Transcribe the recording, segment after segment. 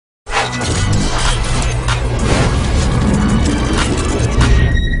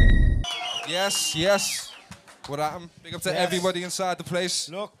Yes, yes. What happened? Big up to everybody inside the place.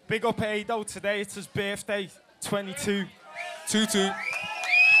 Look, big up Ado today. It's his birthday, 22. 2-2.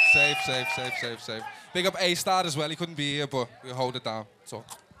 Safe. Big up A-Star as well. He couldn't be here, but we'll hold it down. It's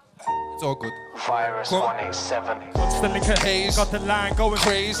all good. Virus 187. What's the liquor? Haze. Got the line going.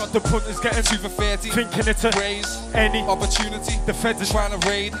 Craze. Got the punters getting 2 for 30. Thinking it's a raise. Any Opportunity. The feds are trying to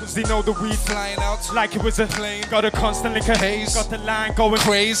raid. Cause they know the weed Flying out. like it was a plane. Got a constant liquor. Haze. Got the line going.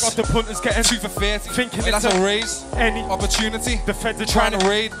 Craze. Got the punters getting 2 for 30. Thinking that's it's a raise. Any Opportunity. The feds are trying to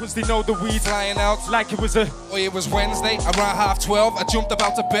raid. Cause they know the weed Flying out. like it was a Oh, it was Wednesday, around 12:30. I jumped up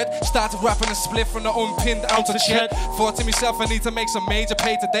out of bed, started rapping a split from the unpinned outer shed. Thought to myself, I need to make some major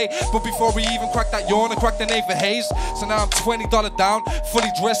pay today. But before we even cracked that yawn, I cracked the name for Haze. So now I'm $20 down,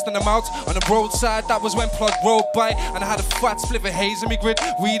 fully dressed and I'm out on the roadside. That was when Plug rolled by, and I had a fat split of haze in me grid.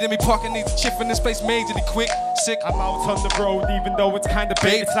 Weed in me pocket, need to chip in this place majorly quick. Sick. I'm out on the road, even though it's kinda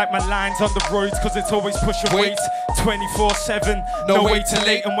bait. It's like my lines on the roads, cause it's always pushing weight. 24/7, no way too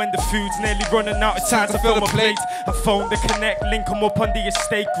late. And when the food's nearly running out, it's time to fill my plate. I phone the connect, link 'em up on the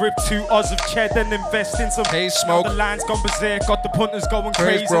estate. Grip 2 Oz of cheddar and invest in some Haze smoke. Now the line's gone berserk, got the punters going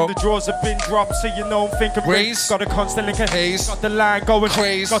crazy. Bro. And the draws have been dropped, so you know I'm thinking raise. Got a constant link. Haze. Got the line going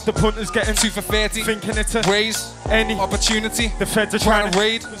crazy. Got the punters getting 2 for 30. Thinking it's a raise. Any opportunity. The feds are trying to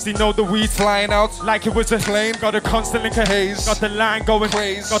raid. Cause they know the weed flying out like it was a plane. Got a constant link. Haze. Got the line going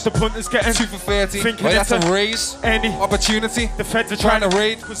crazy. Got the punters getting 2 for 30. Thinking Well, it's that's a raise. Any opportunity. The feds are trying to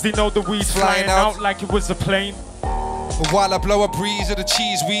raid. Cause they know the weed's flying out like it was a plane. But while I blow a breeze of the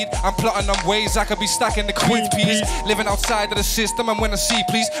cheese weed, I'm plotting on ways I could be stacking the queen's peas. Living outside of the system, and when I see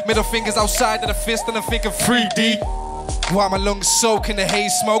please, middle fingers outside of the fist, and I'm thinking 3D. While my lungs soak in the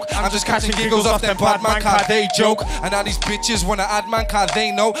haze smoke, I'm just catching giggles off them bad man car they joke. And now these bitches wanna add man car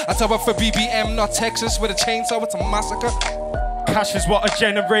they know. I tell her for BBM, not Texas, with a chainsaw, it's a massacre. Cash is what I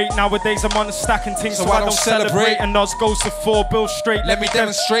generate. Nowadays I'm on a stacking things, so I don't celebrate. And Oz goes to 4 bills straight. Let me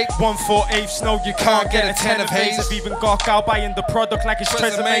demonstrate. 1/4 no, you can't get a 10 of haze. I've even got gal buying the product like it's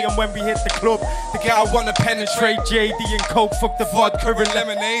resume. And when we hit the club, the gal wanna penetrate. JD and Coke, fuck the vodka and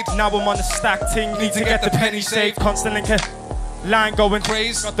lemonade. Now I'm on a stack ting, need to get the penny safe. Constant link. Line going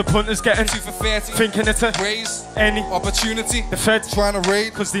crazy. Got the punters getting 2 for 30. Thinking it's a raise. Any opportunity. The feds trying to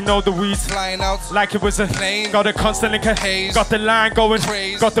raid. Cause they know the weed's flying out like it was a plane. Got a constant link. Haze. Got the line going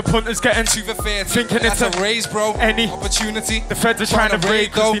crazy. Got the punters getting 2 for 30. Thinking that's it's a raise, bro. Any opportunity. The feds are trying to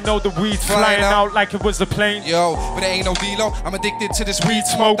raid cause they know the weed's flying out like it was a plane. Yo, but it ain't no dealo. I'm addicted to this weed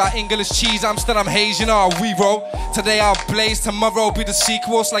smoke. That English cheese, I'm Haze, you know how we roll. Today I'll blaze, tomorrow be the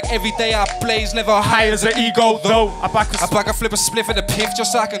sequels. Like every day I blaze, never high as an ego. Though I back a flip a spliff at the piff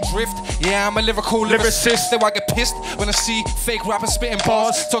just so I can drift. Yeah, I'm a lyrical lyricist. So I get pissed when I see fake rappers spitting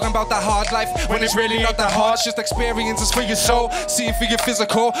bars, talking about that hard life when it's really not that hard. It's just experiences for your soul, seeing for your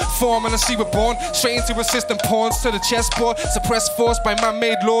physical form. And I see we're born straight into a system, pawns to the chessboard. Suppressed force by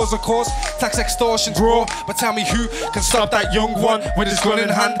man-made laws, of course. Tax extortion's raw, but tell me who can stop that young one with his gun in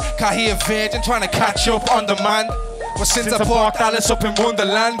hand? Can't hear a virgin trying to catch up on demand. But since I parked Alice up in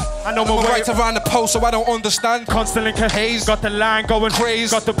Wonderland, I know my right around the post, so I don't understand. Constant link. Haze. Got the line going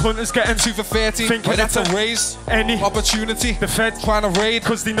crazy. Got the punters getting 2 for 30. Thinking that's a raise. Any opportunity. The feds trying to raid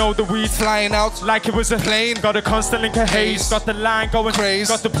cause they know the weed's flying out like it was a plane. Got a constant link. Haze. Got the line going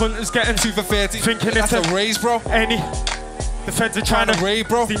crazy. Got the punters getting 2 for 30. Thinking that's it's a raise, bro. Any The feds are trying to raid,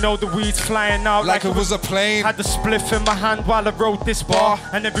 bro. They know the weed's flying out like it was a plane. Had the spliff in my hand while I wrote this bar.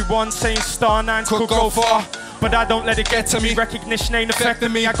 And everyone saying Star9z could go far. But I don't let it get to me. Recognition ain't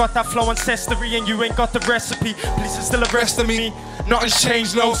affecting me. I got that flow ancestry and you ain't got the recipe. Police are still arresting me. Nothing's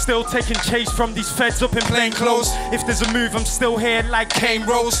changed, no. Still taking chase from these feds up in plain clothes. If there's a move, I'm still here like Kane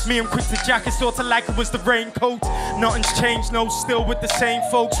Rose. Me, I'm quick to jacket, sort of like it was the raincoat. Nothing's changed, no. Still with the same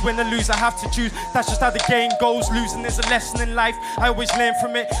folks. Win or lose, I have to choose. That's just how the game goes. Losing is a lesson in life. I always learn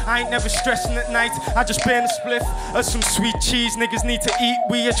from it. I ain't never stressing at night. I just burn a spliff of some sweet cheese. Niggas need to eat.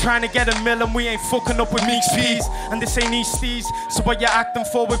 We are trying to get a mill and we ain't fucking up with Meeks P's. And this ain't Easties. So what you acting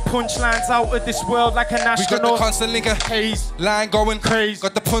for with punchlines out of this world like an astronaut? We got the constant linker. Haze. Line going crazy.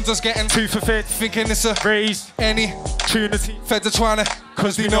 Got the punters getting 2 for 50. Thinking it's a raise. Any Trinity. Feds are trying to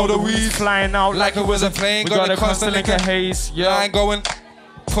cause we know the weeds flying out like it was a plane. We got a constant linker. Haze. Yeah. Line going.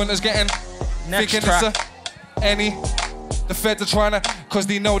 Punters getting next thinking track. it's a any. The feds are trying to cause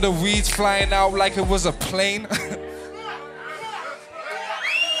they know the weeds flying out like it was a plane.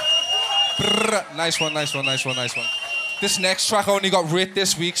 Nice one, nice one, nice one, nice one. This next track only got writ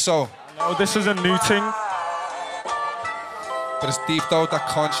this week, so. No, this is a new thing. But it's deep though, that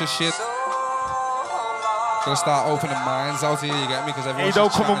conscious shit. Gonna start opening minds out here, you get me? Because everyone's Ado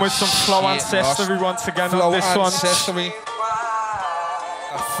coming with some flow ancestry once again flow on this ancestry.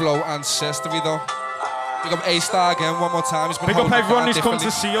 That flow ancestry though. Big up A-Star again one more time. Big up everyone who's come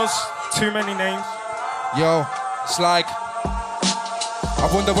to see us. Too many names. Yo, it's like, I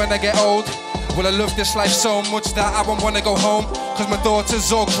wonder when I get old, will I love this life so much that I won't wanna go home? Cause my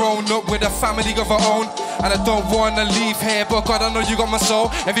daughter's all grown up with a family of her own, and I don't wanna leave here, but God, I know you got my soul.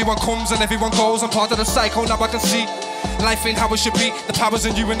 Everyone comes and everyone goes, I'm part of the cycle, now I can see life ain't how it should be. The power's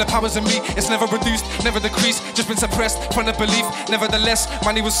in you and the power's in me. It's never reduced, never decreased, just been suppressed from the belief. Nevertheless,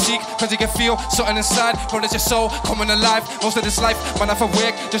 man, he will seek, cause you can feel something inside. Bro, there's your soul coming alive. Most of this life, man, I for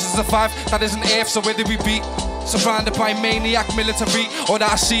work just to survive. That isn't Earth, so where did we be? Surrounded by maniac military. All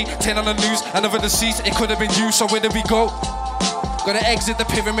that I see, 10 on the news, another deceased. It could have been you, so where did we go? Gotta exit the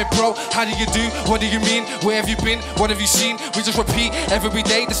pyramid, bro. How do you do? What do you mean? Where have you been? What have you seen? We just repeat every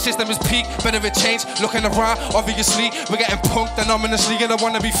day. The system is peak. Better it change. Looking around, obviously we're getting punked anonymously. And I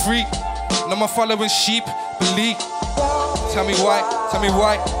wanna be free. No more following sheep. Believe. Tell me why. Tell me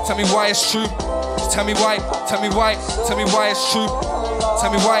why. Tell me why it's true. Tell me why. Tell me why. Tell me why it's true.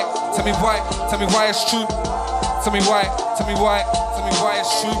 Tell me why. Tell me why. Tell me why it's true. Tell me why. Tell me why. Tell me why it's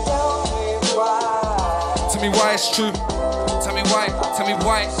true. Tell me why it's true. Tell me why, tell me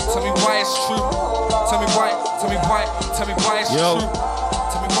why, tell me why it's true. Tell me why, tell me why, tell me why it's true.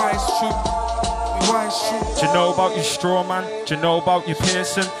 Tell me why it's true. Tell me why it's true. Do you know about your straw man? Do you know about your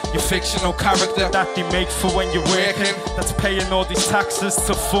Pearson? Your fictional character that they make for when you're working. That's paying all these taxes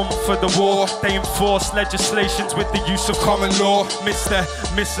to fund for the war. They enforce legislations with the use of common law. Mr.,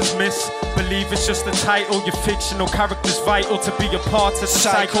 Mrs., Miss, believe it's just a title. Your fictional character's vital to be a part of the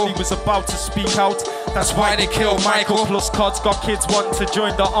cycle. He was about to speak out. That's why they killed Michael. Plus Cod's got kids wanting to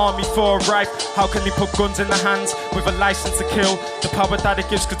join the army for a right. How can they put guns in their hands with a license to kill? The power that it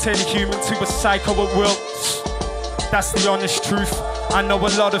gives could turn a human to a psycho at will. That's the honest truth. I know a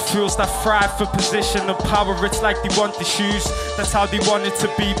lot of fools that thrive for position of power. It's like they want the shoes. That's how they want it to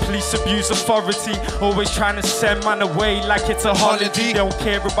be. Police abuse authority, always trying to send man away like it's a holiday. They don't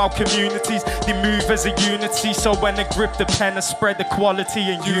care about communities, they move as a unity. So when they grip the pen, they spread equality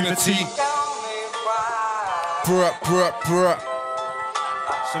and unity. Bruh, bruh, bruh.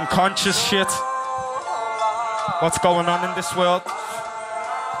 Some conscious shit. What's going on in this world?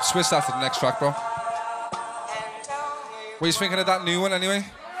 Switch after the next track, bro. What are you thinking of that new one anyway?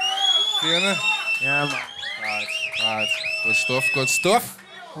 Feeling it? Yeah, man. Right. Good stuff, good stuff.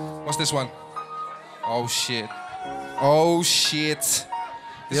 What's this one? Oh shit. Oh shit.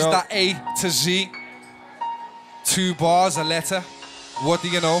 This is that A to Z. 2 bars, a letter. What do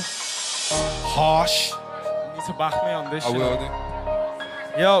you know? Harsh. You need to back me on this shit. I will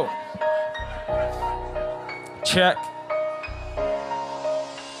do. Yo. Check.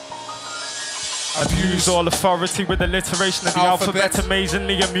 Abuse all authority with alliteration of the alphabet.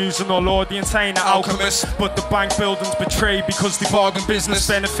 Amazingly amusing, all audience ain't an alchemist. But the bank buildings betray because they bargain business.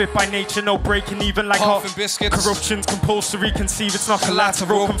 Benefit by nature, no breaking even like half and biscuits. Corruption's compulsory, conceive it's not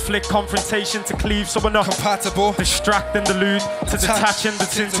collateral. Conflict, confrontation to cleave, so we're not compatible. Distract and delude, to detach and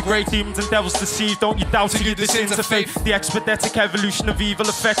disintegrate. Demons and devils deceive, don't you doubt to you this interfaith. The expeditic evolution of evil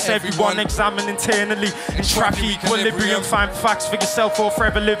affects everyone. Examine internally, entrap your equilibrium. Find facts for yourself or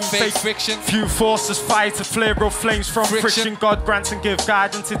forever living faith. Fiction. Few forces fight to flare bro flames from friction. God grants and give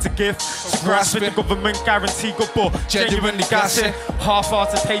guidance, it's a gift. So grasp it, the government guarantee good, but genuinely gas it.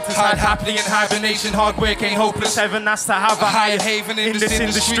 Half-hearted haters hide happily in hibernation. Hard work ain't hopeless. Heaven has to have a higher haven in this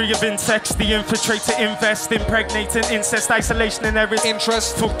industry of insects. The infiltrate to invest, impregnating incest, isolation and errors.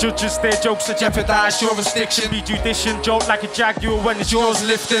 Interest. Fuck judges, their jokes to jeopardize jurisdiction. Be judicial, jolt like a jaguar when it's yours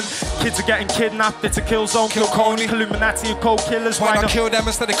lifting. Kids are getting kidnapped, it's a kill zone. Kill Coney. Illuminati of cold killers. Why not kill them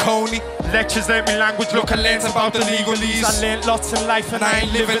instead of Coney? Lectures let me language, look, I learned about the legalese. I learned lots in life and I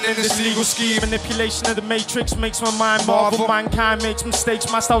ain't living in this legal scheme. Manipulation of the matrix makes my mind marvel. Mankind makes mistakes,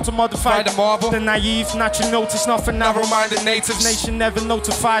 masked out to modify the marble. The naive, naturally notice nothing. Narrow-minded natives. Nation never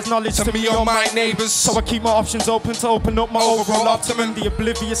notifies knowledge to me or my neighbours. So I keep my options open to open up my overall optimum. The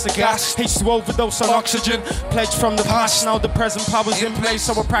oblivious of gas, haste to overdose on oxygen. Pledge from the past, now the present power's in place.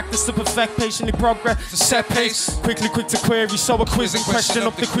 So I practice to perfect, patiently progress to set pace. Quickly quick to query, so I quiz and question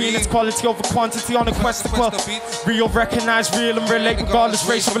up the queen. It's quality over quantity on a quest to quell. Real, recognize real and relate regardless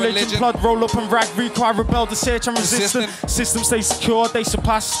race or religion. Blood roll up and rag, require rebel to search and resistant. Systems stay secure, they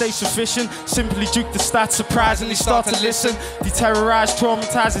surpass, stay sufficient. Simply juke the stats, surprisingly start to listen. Deterrorize,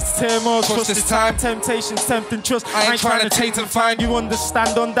 traumatize, it's turmoil, trust it's time. Temptations, tempting trust. I ain't trying to take and find you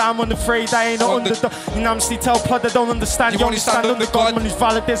understand. I'm unafraid, I ain't under the. You know, I'm still tell plot, I don't understand. You only stand under God, money's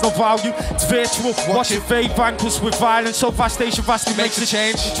valid, there's no value. It's virtual, watch it fade, vanquish with violence. So fast, station vastly makes a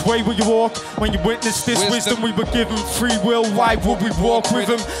change. Which way will you walk? When you witness this wisdom we were given free will, why would we walk with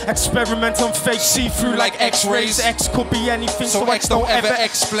them? Experiment on fake, see through like X-rays. X could be anything, so X don't ever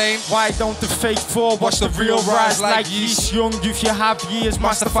explain. Why don't the fake fall watch the real rise like yeast? Young youth, you have years,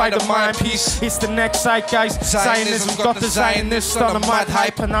 masterfy the mind piece. It's the next zeitgeist. Zionism got the Zionists on a mad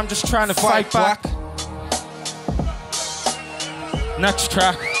hype, and I'm just trying to fight back. Next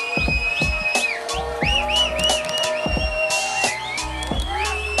track.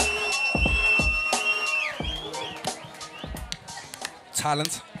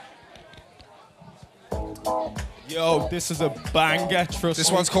 Talent. Yo, this is a banger, trust me.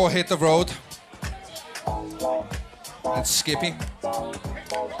 This one's called Hit the Road. It's Skippy.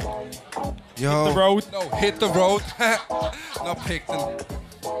 Yo. Hit the road. No, Hit the Road. Not Picton.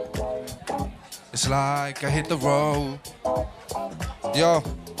 It's like I hit the road. Yo,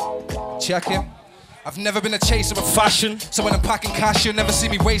 check him. I've never been a chaser of fashion, so when I'm packing cash, you'll never see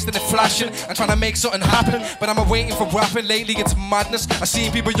me wasting it flashing and trying to make something happen. But I'm waiting for rapping. Lately it's madness. I've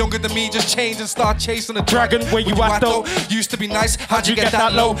seen people younger than me just change and start chasing a dragon. Where you at though? Used to be nice, how'd you get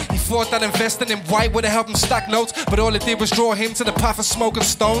that low? He thought that investing in white would help him stack notes, but all it did was draw him to the path of smoke and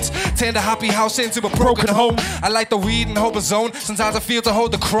stones. Turned a happy house into a broken home. I like the weed and hope a zone. Sometimes I feel to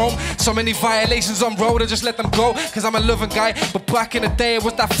hold the chrome. So many violations on road, I just let them go, cause I'm a loving guy. But back in the day it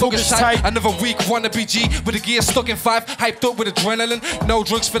was that focus type. Another week wannabe G with a gear stuck in 5, hyped up with adrenaline. No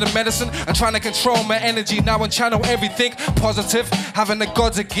drugs for the medicine. I'm trying to control my energy now and channel everything positive. Having the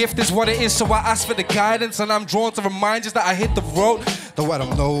God's a gift is what it is, so I ask for the guidance, and I'm drawn to reminders that I hit the road. Though I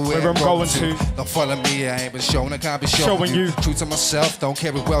don't know where I'm going to. Don't follow me, I ain't been shown, I can't be showing you. True to myself, don't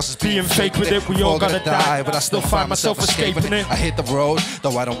care who else is being fake with it. We all gotta die, but I still find myself escaping it. I hit the road,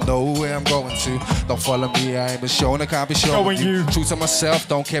 though I don't know where I'm going to. Don't follow me, I ain't been shown, I can't be showing you. True to myself,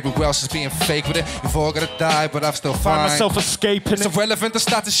 don't care who else is being fake with it. We've all gotta die, but I'm still fine. Find myself escaping it's irrelevant the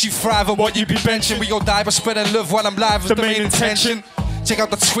status you thrive or what you be benching. We all die but spreading love while I'm live is the main intention. Check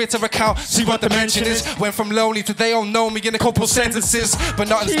out the Twitter account, see what the mention is. Went from lonely to they all know me in a couple sentences. But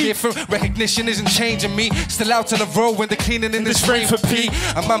nothing's different, recognition isn't changing me. Still out to the road when they're cleaning in this rain for P.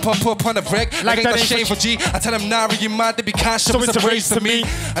 A man pop up on the wreck, like ain't that shame for G. I tell them nah, you mad, they be cash, so it's a race to me.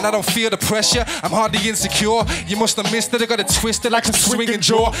 And I don't feel the pressure, I'm hardly insecure. You must have missed it, I got it twisted like a swinging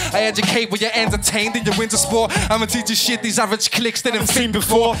jaw. I educate where you're entertained in your winter sport. I'ma teach you shit these average clicks didn't seen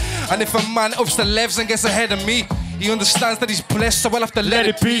before. And if a man ups the levels and gets ahead of me, he understands that he's blessed, so I'll have to let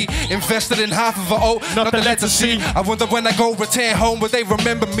it be. Invested in half of a O, not the letter C. I wonder when I go return home, will they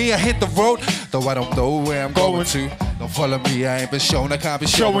remember me? I hit the road, though I don't know where I'm going to. Don't follow me, I ain't been shown, I can't be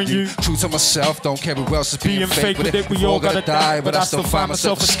showing you. True to myself, don't care who else is being fake with it. We all gotta die, but I still find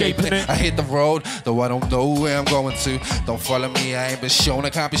myself escaping it. I hit the road, though I don't know where I'm going to. Don't follow me, I ain't been shown, I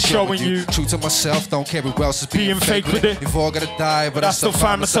can't be showing you. True to myself, don't care who else is being fake with it. We've all gotta die, but I still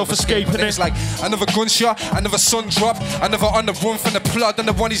find myself escaping it. It's like another gunshot, another sun drop, another on the run from the plot, and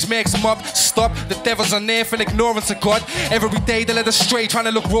the one he's makes him up. Stop, the devil's on there for ignorance of God. Every day they let us stray, trying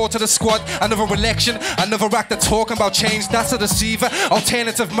to look raw to the squad. Another election, another actor talking about change, that's a deceiver.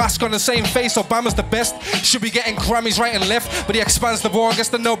 Alternative mask on the same face, Obama's the best. Should be getting Grammys right and left, but he expands the war and gets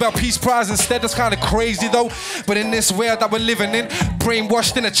the Nobel Peace Prize instead. That's kind of crazy though. But in this world that we're living in,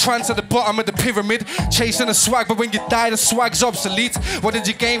 brainwashed in a trance at the bottom of the pyramid, chasing the swag, but when you die the swag's obsolete. What did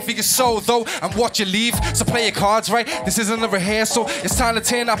you gain for your soul though, and what you leave? So play your cards right, this isn't a rehearsal. It's time to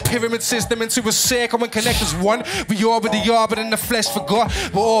turn that pyramid system into a circle and connect as one. We already are, but in the flesh forgot.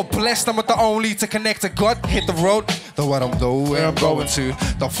 We're all blessed, I'm not the only to connect to God. Hit the road, though I don't know where I'm going to.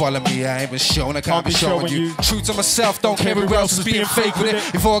 Don't follow me, I ain't been shown, I can't be showing you. True to myself, don't care who else is being fake with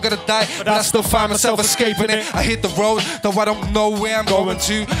it. We've all gotta die, but I still find myself escaping it. I hit the road, though I don't know where I'm going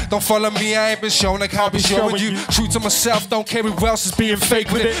to. Don't follow me, I ain't been shown, I can't be showing you. True to myself, don't care who else is being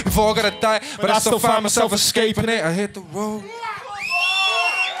fake with it. We've all gotta die, but I still find myself escaping it. I hit the road.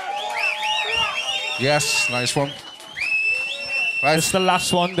 Yes, nice one. Right. It's the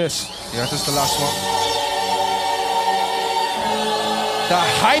last one, this. Yeah, this is the last one. The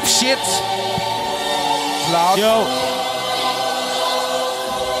hype shit. Loud. Yo.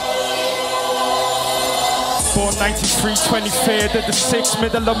 Born 93, 23rd of the 6th,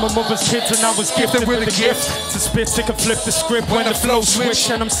 middle of my mother's kids, and I was gifted with a gift to spit, sick and flip the script when the flow switch.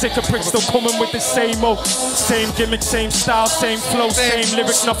 And I'm sick of pricks still coming with the same old, same gimmick, same style, same flow, same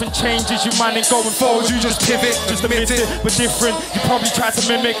lyrics. Nothing changes. You man ain't going forward, you just pivot, just admit it. But different. You probably tried to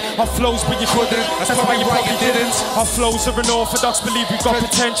mimic our flows, but you couldn't. That's why you probably didn't. Our flows are unorthodox. Believe we got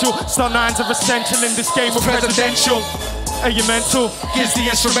potential. Star9z are essential in this game of presidential. Are you mental? Gives the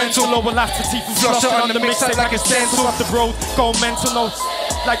instrumental. Lower laugh to teeth and flush it on the mixtape like it's dental. Up the road, go mental notes.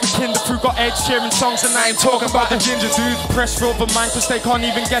 like the kinder fruit. Got Ed Sheeran songs and I ain't talking about the ginger dude. Pressure over mine cause they can't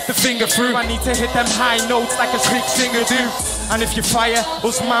even get the finger through. I need to hit them high notes like a slick singer do. And if you fire,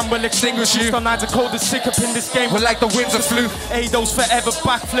 us man will extinguish you. Star9z are cold as sick up in this game. We're like the winds of flu. Ados forever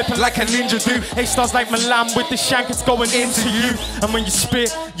backflipping like a ninja do. A-stars like Milan with the shank, it's going into you. And when you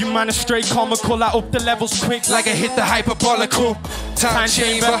spit, you man a straight comical. I up the levels quick like I hit the hyperbolical time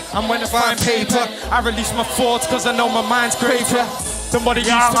chamber. And when I find paper, I release my thoughts cause I know my mind's greater than what it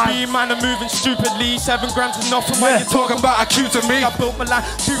used to be. Man, I'm moving stupidly. 7 grams is nothing when you're talking about accusing me. I built my life,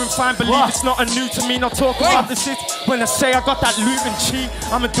 doing fine, believe it's not a new to me. Not talking about the shit when I say I got that loot and cheat.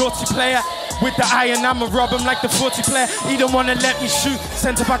 I'm a dirty player with the iron, I'ma rob him like the 40 player. He don't wanna let me shoot.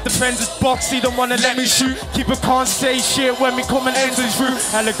 Centre back defender's box, he don't wanna let me shoot. Keeper can't say shit when we come and enter his route.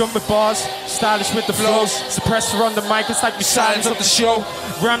 Elegant with bars, stylish with the flows. Suppressor on the mic, it's like we silence up the show.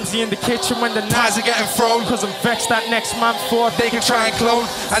 Ramsey in the kitchen when the knives are getting thrown. Cause I'm vexed that next man thought they can try and clone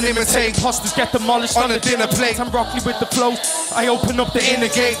and imitate. Imposters get demolished on the dinner plate. I'm Rocky with the flow. I open up the inner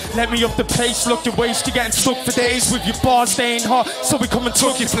gate. Let me up the pace. Look your waist, you're getting stuck for days. With your bars, they ain't hot, so we come and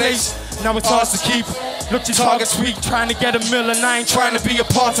took your place. Now it's ours to keep. Look, your target's weak. Trying to get a mill and I ain't trying to be a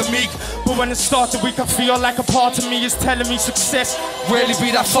part of me. But when it starts the week, I feel like a part of me is telling me success really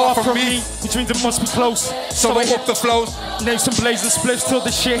be that far from me. Which means it must be close. So I hit the flows. Name some blazing splits till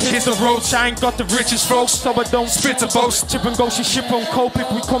the shit hits the roach. I ain't got the richest throats, so I don't spit to boast. Chip and go, she ship on cope if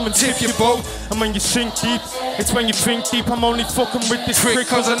we come and tip your boat. And when you sink deep, it's when you think deep. I'm only fucking with this trick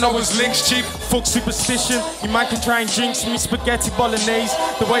cause I know his link's cheap. Fuck superstition, you man can try and jinx me. Spaghetti bolognese,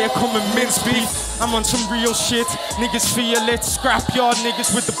 the way I come and mince beef. I'm on some real shit, niggas feel it. Scrapyard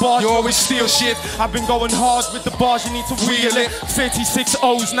niggas with the bars, you always steal shit. I've been going hard with the bars, you need to wheel it. 36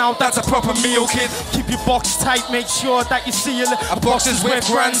 O's now, that's a proper meal, kid. Keep your box tight, make sure that you seal it. A box is with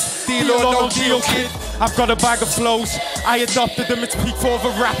grands, deal or no deal, kid. I've got a bag of flows, I adopted them, it's peak for the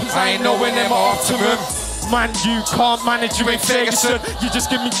rappers. I ain't knowing them optimum. Man, you can't manage, you ain't Ferguson. You just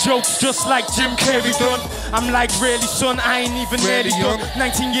give me jokes just like Jim Carrey done. I'm like, really, son, I ain't even really young.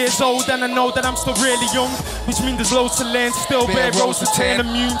 19 years old and I know that I'm still really young. Which means there's loads to learn, still bare roads to turn.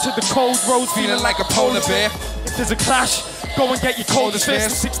 Immune to the cold roads, feeling like a polar bear. If there's a clash, go and get your coldest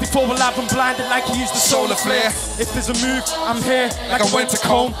fist. 64 will have him blinded like he used the solar flare. If there's a move, I'm here like I went to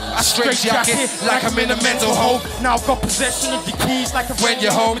comb. I straight jacket like I'm in a mental home. Now I've got possession of your keys like I've when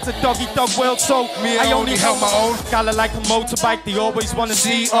you're home. It's a dog-eat-dog world, so I only held my own. Gala like a motorbike, they always wanna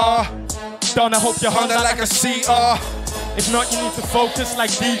see Don't I hope you're Honda like a CR. If not, you need to focus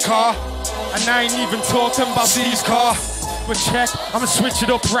like D-car. And I ain't even talking about C's car. But check, I'ma switch it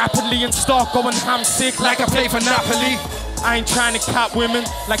up rapidly and start going ham sick like I play for Napoli. I ain't trying to cap women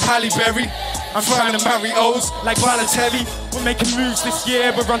like Halle Berry. I'm trying to marry O's like Balotelli. We're making moves this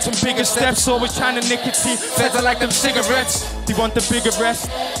year, we're on some bigger steps. Always trying to nicotine, feds are like them cigarettes. They want the bigger rest,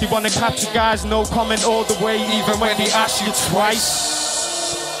 they want to capture guys, no comment all the way, even when they ask you twice.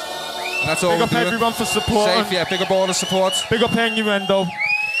 And that's all. Big up everyone for supporting. Safe, yeah, big up all the support. Big up Innuendo.